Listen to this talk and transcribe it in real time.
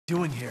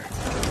doing here? Get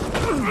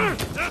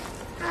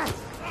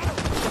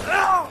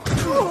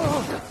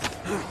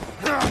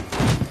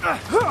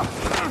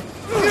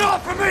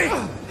off of me!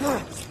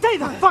 Stay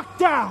the fuck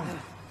down!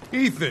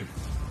 Ethan!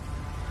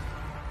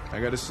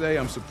 I gotta say,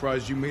 I'm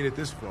surprised you made it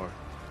this far.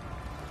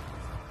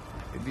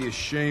 It'd be a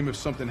shame if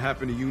something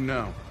happened to you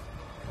now.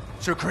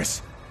 Sure, Chris.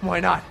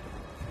 Why not?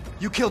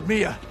 You killed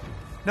Mia.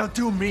 Now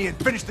do me and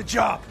finish the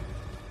job.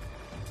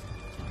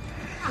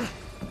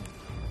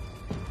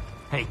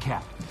 Hey,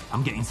 Cap.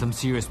 I'm getting some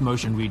serious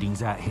motion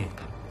readings out here.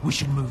 We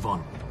should move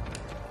on.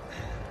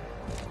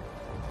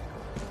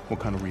 What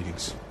kind of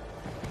readings?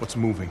 What's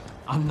moving?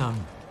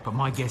 Unknown, but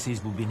my guess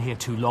is we've been here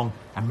too long,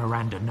 and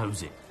Miranda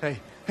knows it. Hey,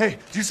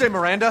 did you say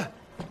Miranda?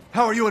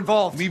 How are you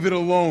involved? Leave it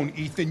alone,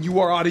 Ethan. You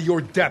are out of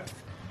your depth.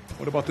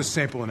 What about the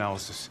sample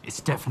analysis?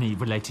 It's definitely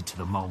related to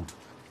the mold.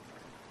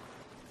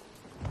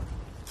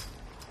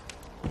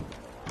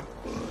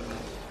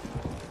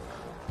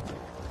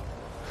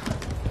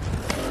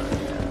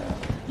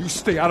 You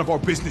stay out of our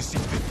business,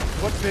 Ethan.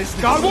 What business?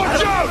 God,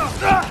 watch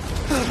out!